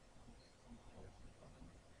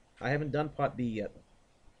 I haven't done pot B yet.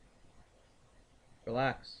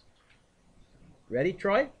 Relax. Ready,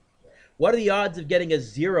 Troy? What are the odds of getting a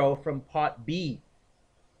 0 from pot B?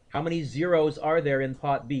 How many zeros are there in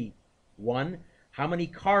pot B? 1. How many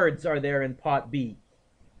cards are there in pot B?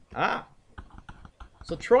 Ah.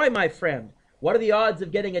 So Troy, my friend, what are the odds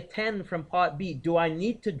of getting a 10 from pot B? Do I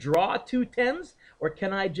need to draw 2 10s, or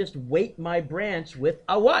can I just weight my branch with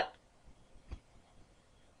a what?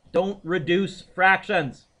 Don't reduce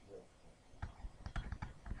fractions.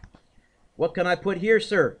 What can I put here,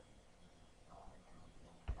 sir?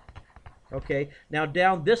 Okay, now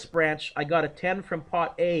down this branch, I got a 10 from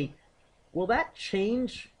pot A. Will that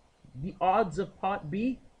change the odds of pot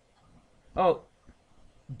B? Oh,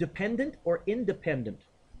 dependent or independent?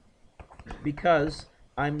 Because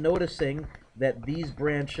I'm noticing that these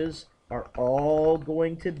branches are all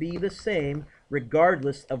going to be the same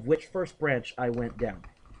regardless of which first branch I went down.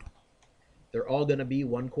 They're all going to be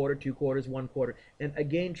 1/4, 2/4, 1/4. And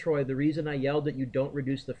again, Troy, the reason I yelled that you don't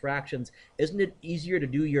reduce the fractions, isn't it easier to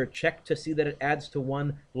do your check to see that it adds to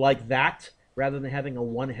 1 like that rather than having a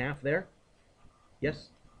 1/2 there? Yes?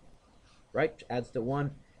 Right? Adds to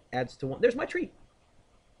 1, adds to 1. There's my tree.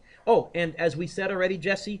 Oh, and as we said already,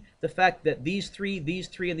 Jesse, the fact that these three, and these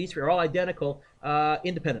three are all identical,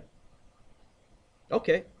 independent.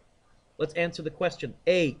 Okay, let's answer the question.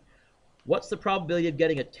 A, what's the probability of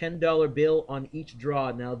getting a $10 bill on each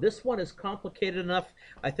draw? Now, this one is complicated enough.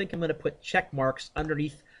 I think I'm going to put check marks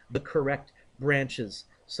underneath the correct branches.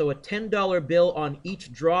 So a $10 bill on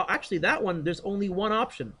each draw. Actually, that one, there's only one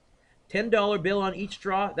option. $10 bill on each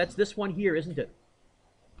draw. That's this one here, isn't it?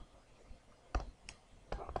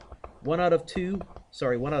 1 out of 2.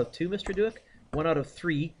 Sorry, 1 out of 2, Mr. Dueck. 1 out of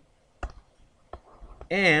 3.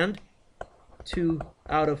 And 2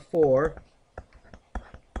 out of 4.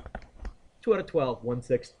 2 out of 12,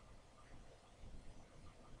 1/6.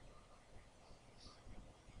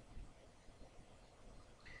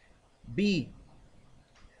 B,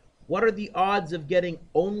 what are the odds of getting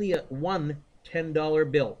only one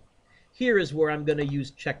 $10 bill? Here is where I'm going to use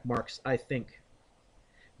check marks, I think.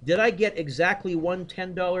 Did I get exactly one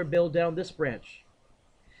 $10 bill down this branch?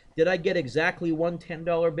 Did I get exactly one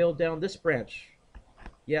 $10 bill down this branch?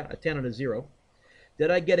 Yeah, a 10 and a 0. Did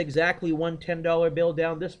I get exactly one $10 bill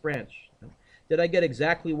down this branch? Did I get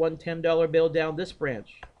exactly one $10 bill down this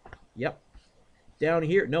branch? Yep. Down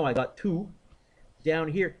here, no, I got 2. Down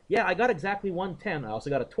here, yeah, I got exactly 110. I also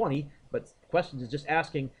got a 20, but the question is just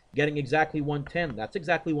asking, getting exactly 110. That's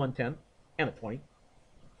exactly 110 and a 20.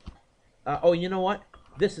 Oh, you know what?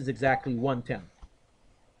 This is exactly 110.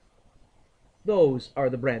 Those are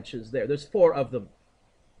the branches there. There's 4 of them.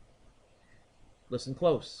 Listen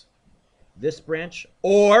close. This branch,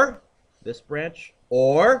 or this branch,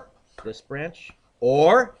 or this branch,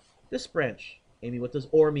 or this branch. Amy, what does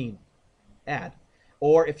or mean? Add.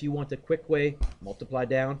 Or if you want a quick way, multiply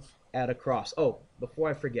down, add across. Oh, before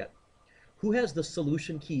I forget, who has the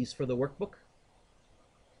solution keys for the workbook?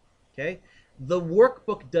 Okay. The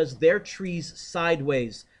workbook does their trees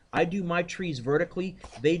sideways. I do my trees vertically.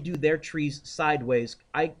 They do their trees sideways.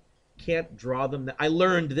 I can't draw them. I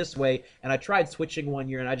learned this way, and I tried switching one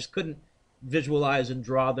year, and I just couldn't visualize and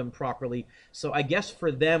draw them properly. So I guess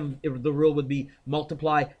for them, the rule would be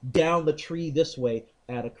multiply down the tree this way,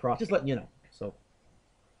 add across. Just letting you know. So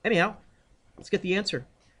anyhow, let's get the answer.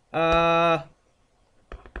 1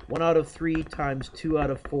 out of 3 times 2 out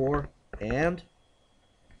of 4, and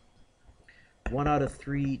 1 out of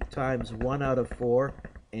 3 times 1 out of 4,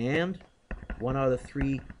 and 1 out of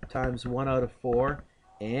 3 times 1 out of 4,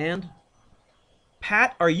 and...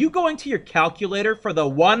 Pat, are you going to your calculator for the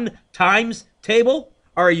 1 times table?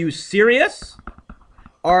 Are you serious?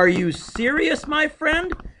 Are you serious, my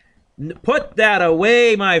friend? Put that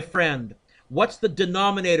away, my friend. What's the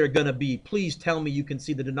denominator going to be? Please tell me you can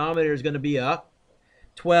see the denominator is going to be a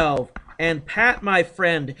 12. And Pat, my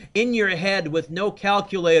friend, in your head with no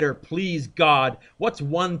calculator, please God, what's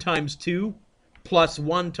 1 times 2? Plus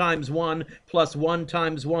 1 times 1, plus 1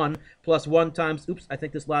 times 1, plus 1 times... Oops, I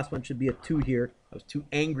think this last one should be a 2 here. I was too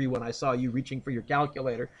angry when I saw you reaching for your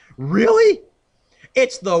calculator. Really?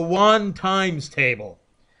 It's the 1 times table.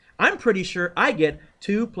 I'm pretty sure I get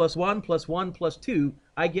 2 plus 1 plus 1 plus 2.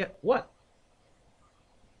 I get what?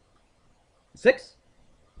 6?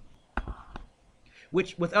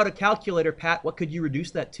 Which, without a calculator, Pat, what could you reduce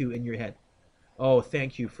that to in your head? Oh,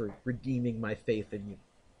 thank you for redeeming my faith in you.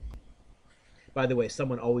 By the way,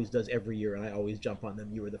 someone always does every year, and I always jump on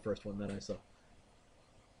them. You were the first one that I saw.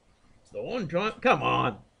 It's the 1 time. Come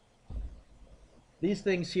on. These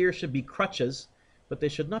things here should be crutches, but they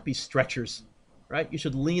should not be stretchers, right? You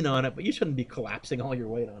should lean on it, but you shouldn't be collapsing all your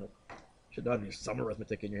weight on it. You should not have some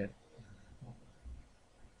arithmetic in your head.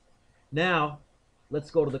 Now,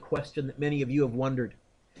 let's go to the question that many of you have wondered.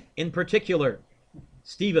 In particular,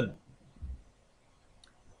 Stephen.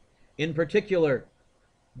 In particular,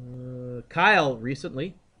 Kyle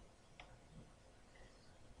recently.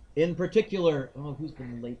 In particular, oh, who's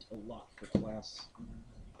been late a lot for class?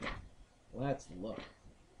 Let's look.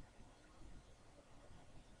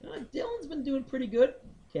 Dylan's been doing pretty good.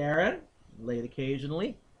 Karen, late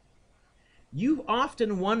occasionally. You've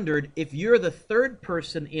often wondered if you're the 3rd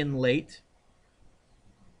person in late,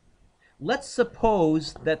 Let's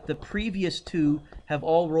suppose that the previous two have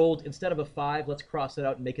all rolled, instead of a 5, let's cross it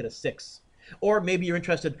out and make it a 6. Or maybe you're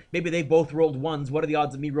interested, maybe they both rolled 1s. What are the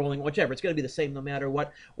odds of me rolling whichever? It's going to be the same no matter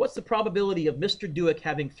what. What's the probability of Mr. Dueck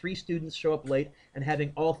having 3 students show up late and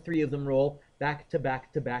having all 3 of them roll back to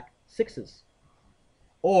back to back 6s?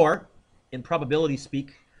 Or, in probability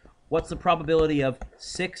speak, what's the probability of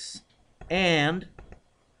 6 and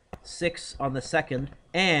 6 on the second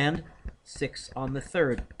and 6 on the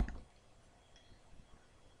third?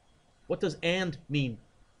 What does and mean?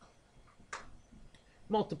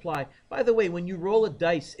 Multiply. By the way, when you roll a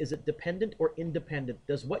dice, is it dependent or independent?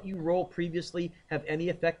 Does what you roll previously have any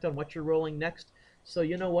effect on what you're rolling next? So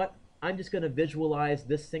you know what? I'm just going to visualize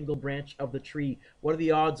this single branch of the tree. What are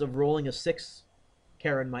the odds of rolling a 6?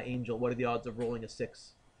 Karen, my angel, what are the odds of rolling a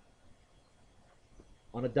 6?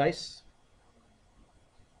 On a dice?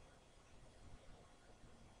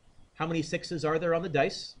 How many 6s are there on the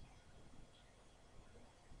dice?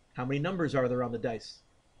 How many numbers are there on the dice?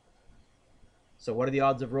 So what are the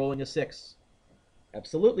odds of rolling a 6?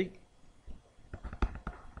 Absolutely.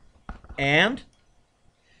 And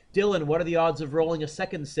Dylan, what are the odds of rolling a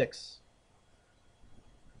second 6?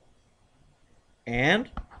 And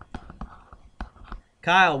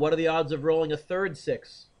Kyle, what are the odds of rolling a third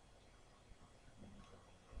 6?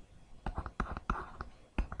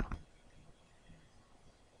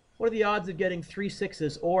 What are the odds of getting 3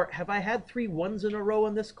 6s? Or have I had 3 1s in a row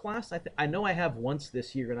in this class? I know I have once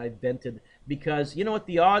this year, and I vented because you know what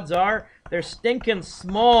the odds are? They're stinking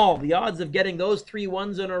small. The odds of getting those 3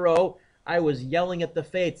 1s in a row, I was yelling at the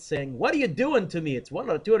fates saying, what are you doing to me? It's 1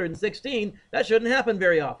 out of 216. That shouldn't happen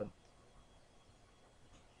very often.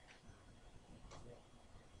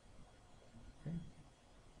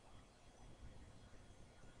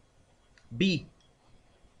 B.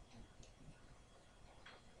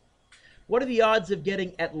 What are the odds of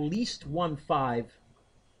getting at least 1 5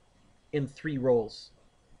 in 3 rolls?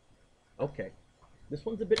 Okay, this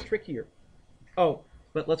one's a bit trickier. Oh,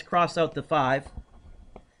 but let's cross out the 5.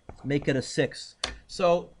 Let's make it a 6.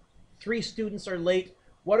 So 3 students are late.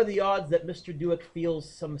 What are the odds that Mr. Dueck feels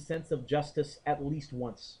some sense of justice at least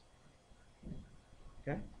once?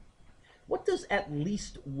 Okay. What does at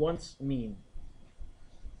least once mean?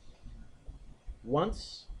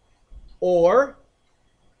 Once, or,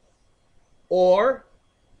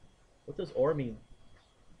 what does or mean?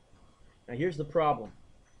 Now here's the problem.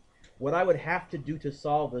 What I would have to do to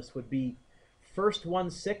solve this would be first one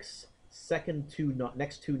 6, second 2 not,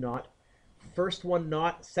 next 2 not, first one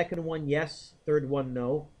not, second one yes, third one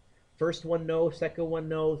no, first one no, second one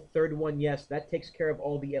no, third one yes. That takes care of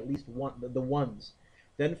all the at least one, the ones.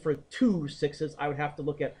 Then for 2 6s, I would have to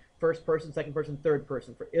look at first person, second person, third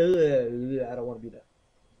person. For I don't want to do that.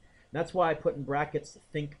 That's why I put in brackets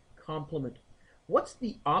think complement. What's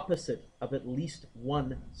the opposite of at least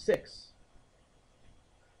 1 6?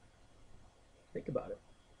 Think about it.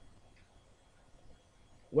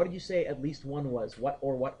 What did you say at least 1 was? What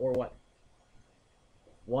or what or what?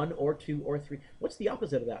 1 or 2 or 3. What's the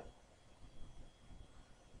opposite of that?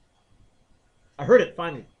 I heard it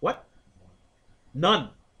finally. What? None.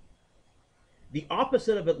 The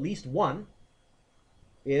opposite of at least 1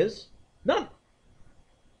 is none.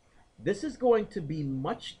 This is going to be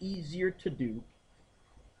much easier to do.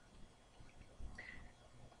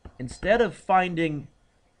 Instead of finding,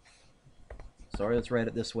 sorry, let's write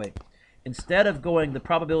it this way. Instead of going the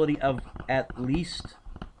probability of at least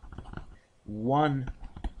 1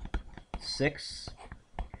 6,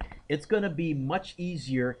 it's going to be much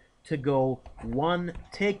easier to go 1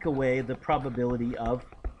 take away the probability of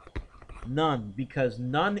none, because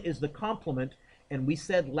none is the complement, and we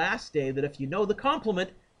said last day that if you know the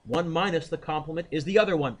complement, 1 minus the complement is the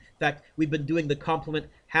other one. In fact, we've been doing the complement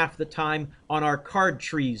half the time on our card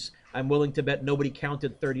trees. I'm willing to bet nobody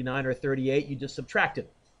counted 39 or 38. You just subtracted.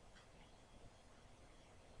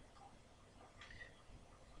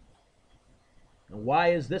 Why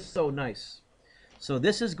is this so nice? So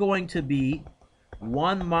this is going to be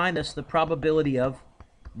 1 minus the probability of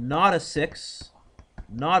not a 6,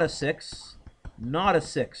 not a 6, not a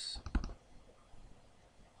 6.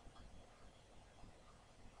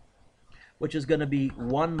 Which is going to be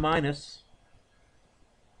 1 minus,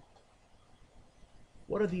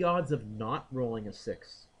 what are the odds of not rolling a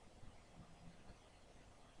 6?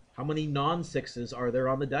 How many non-6s are there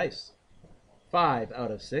on the dice? 5 out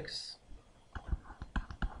of 6.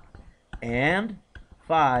 And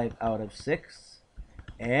 5 out of 6.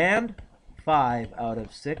 And 5 out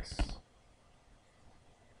of 6.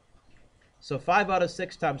 So 5 out of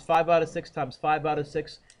 6 times 5 out of 6 times 5 out of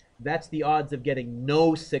 6, that's the odds of getting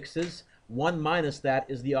no 6s. 1 minus that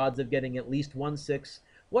is the odds of getting at least 1 6.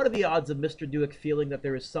 What are the odds of Mr. Dueck feeling that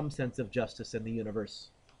there is some sense of justice in the universe?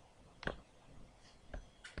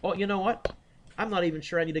 Oh, you know what? I'm not even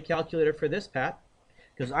sure I need a calculator for this, Pat,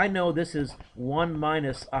 because I know this is 1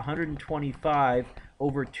 minus 125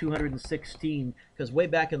 over 216, because way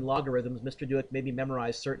back in logarithms, Mr. Dueck made me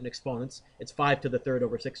memorize certain exponents. It's 5 to the third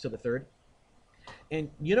over 6 to the third. And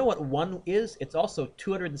you know what 1 is? It's also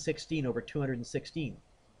 216 over 216.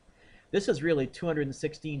 This is really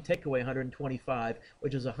 216 take away 125,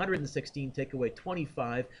 which is 116 take away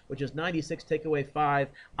 25, which is 96 take away 5.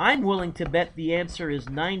 I'm willing to bet the answer is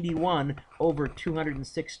 91 over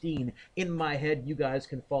 216. In my head, you guys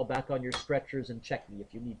can fall back on your stretchers and check me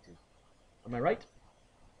if you need to. Am I right?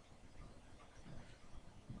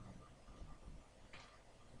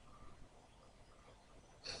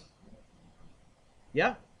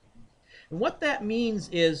 Yeah? And what that means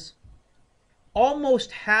is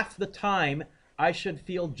almost half the time I should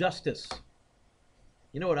feel justice.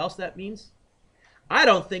 You know what else that means? I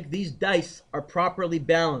don't think these dice are properly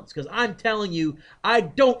balanced, because I'm telling you, I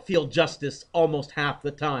don't feel justice almost half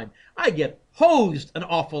the time. I get hosed an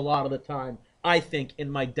awful lot of the time, I think, in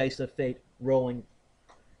my dice of fate rolling.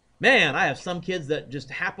 Man, I have some kids that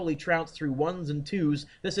just happily trounce through 1s and 2s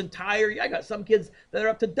this entire year. I got some kids that are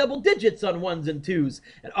up to double digits on 1s and 2s.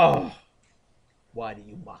 And oh, why do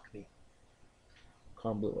you mock me?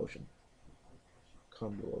 Calm blue ocean.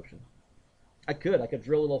 Calm blue ocean. I could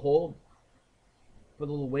drill a little hole, put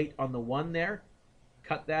a little weight on the 1 there,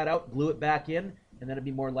 cut that out, glue it back in, and then it'd be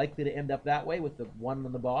more likely to end up that way with the 1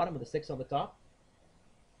 on the bottom and the 6 on the top.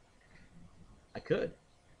 I could.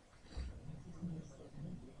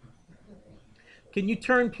 Can you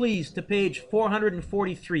turn, please, to page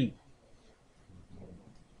 443?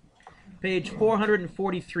 Page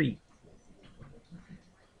 443.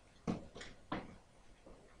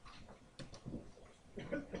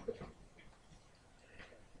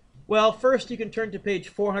 Well, first you can turn to page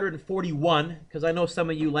 441, because I know some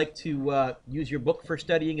of you like to use your book for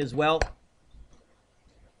studying as well.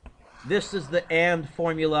 This is the AND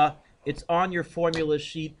formula. It's on your formula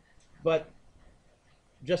sheet, but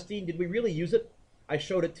Justine, did we really use it? I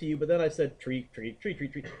showed it to you, but then I said tree, tree, tree, tree,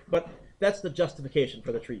 tree. But that's the justification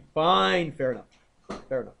for the tree. Fine, fair enough.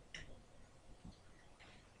 Fair enough.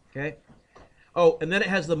 Okay. Oh, and then it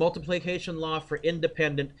has the multiplication law for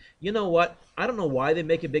independent. You know what? I don't know why they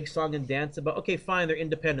make a big song and dance about, okay, fine, they're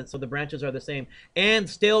independent, so the branches are the same. And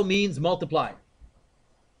still means multiply.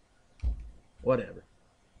 Whatever.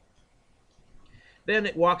 Then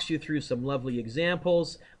it walks you through some lovely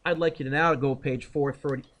examples. I'd like you to now go page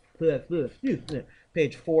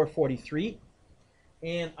 443.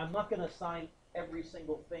 And I'm not going to assign every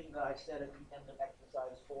single thing that I said at the end of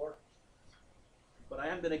exercise 4. But I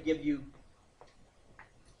am going to give you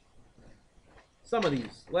some of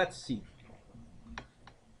these. Let's see.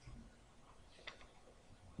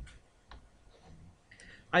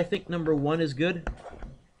 I think number 1 is good.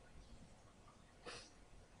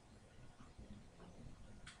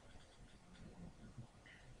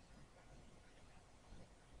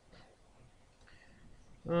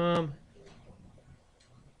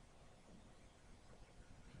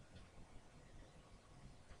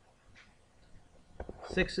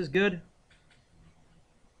 Six is good.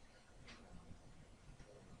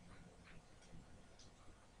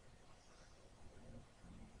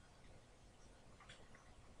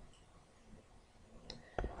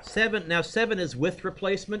 Now 7 is with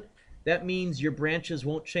replacement. That means your branches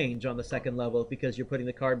won't change on the second level because you're putting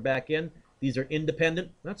the card back in. These are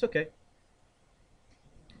independent. That's okay.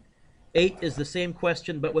 8 is the same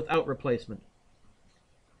question but without replacement.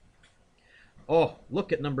 Oh,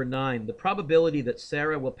 look at number 9. The probability that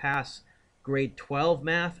Sarah will pass grade 12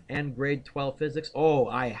 math and grade 12 physics. Oh,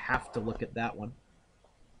 I have to look at that one.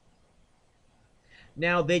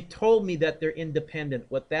 Now, they told me that they're independent.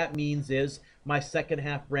 What that means is my second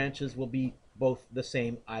half branches will be both the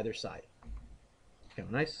same either side. Okay,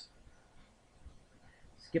 nice.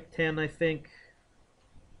 Skip 10, I think.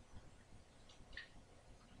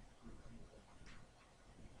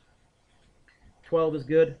 $12 is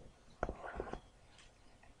good.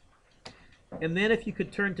 And then if you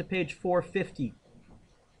could turn to page 450.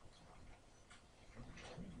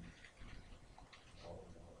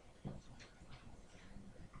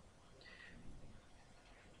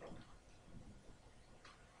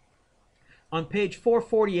 On page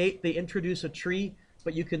 448, they introduce a tree,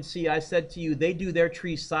 but you can see I said to you they do their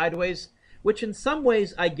tree sideways, which in some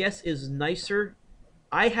ways I guess is nicer.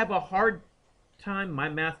 I have a hard time, my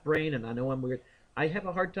math brain, and I know I'm weird, I have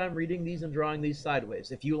a hard time reading these and drawing these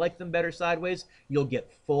sideways. If you like them better sideways, you'll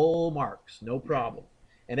get full marks, no problem.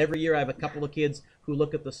 And every year I have a couple of kids who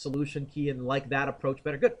look at the solution key and like that approach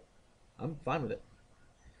better. Good. I'm fine with it.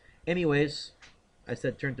 Anyways, I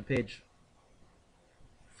said turn to page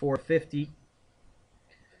 450.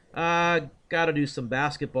 Gotta do some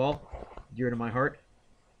basketball, dear to my heart.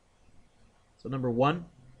 So number 1.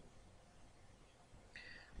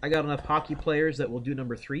 I got enough hockey players that will do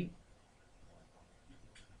number 3.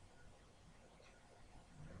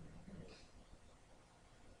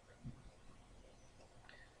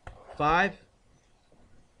 Five.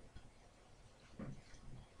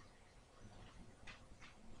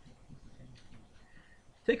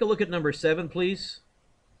 Take a look at number 7, please.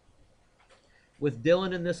 With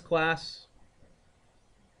Dylan in this class,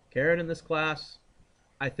 Karen in this class,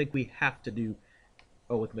 I think we have to do...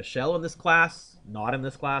 Oh, with Michelle in this class, not in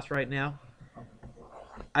this class right now,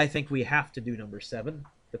 I think we have to do number 7.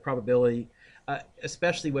 The probability,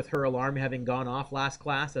 especially with her alarm having gone off last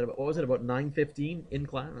class at, what was it, about 9:15 in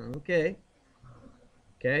class? Okay.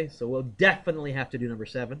 Okay, so we'll definitely have to do number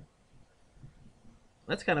 7.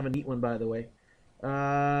 That's kind of a neat one, by the way.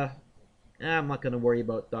 I'm not going to worry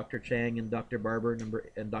about Dr. Chang and Dr. Barber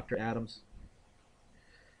and Dr. Adams.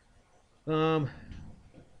 No.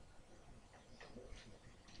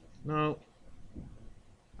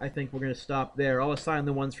 I think we're going to stop there. I'll assign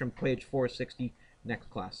the ones from page 460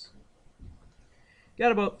 next class.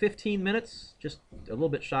 Got about 15 minutes, just a little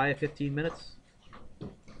bit shy of 15 minutes.